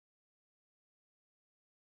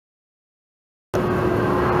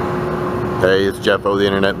Hey, it's Jeff O, the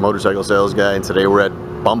Internet Motorcycle Sales Guy, and today we're at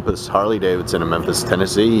Bumpus Harley-Davidson in Memphis,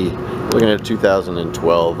 Tennessee. Looking at a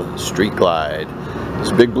 2012 Street Glide.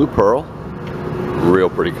 This big blue pearl, real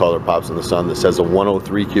pretty color, pops in the sun. This has a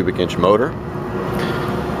 103 cubic inch motor.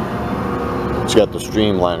 It's got the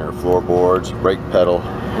streamliner floorboards, brake pedal,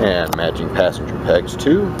 and matching passenger pegs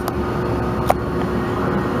too.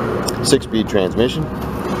 6-speed transmission.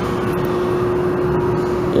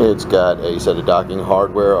 It's got a set of docking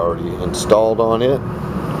hardware already installed on it.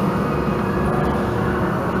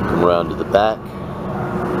 Come around to the back.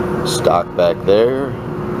 Stock back there.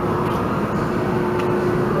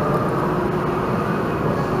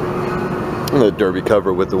 And the derby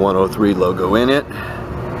cover with the 103 logo in it.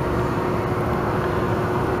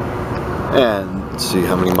 And let's see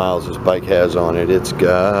how many miles this bike has on it. It's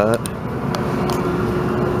got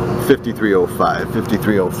 5305.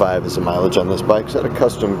 5305 is the mileage on this bike. Set of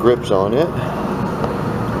custom grips on it.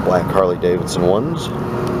 Black Harley-Davidson ones.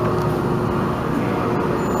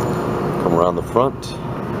 Come around the front.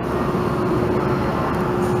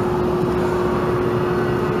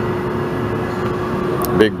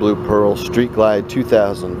 Big Blue Pearl Street Glide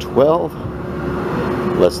 2012.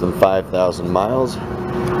 Less than 5,000 miles.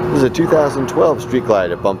 This is a 2012 Street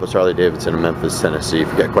Glide at Bumpus Harley-Davidson in Memphis, Tennessee.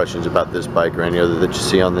 If you got questions about this bike or any other that you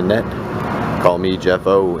see on the net, call me, Jeff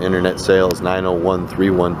O, Internet Sales,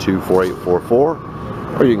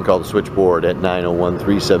 901-312-4844, or you can call the switchboard at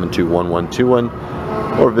 901-372-1121,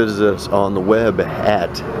 or visit us on the web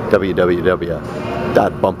at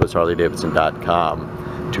www.bumpusharleydavidson.com.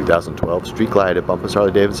 2012 Street Glide at Bumpus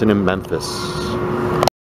Harley-Davidson in Memphis.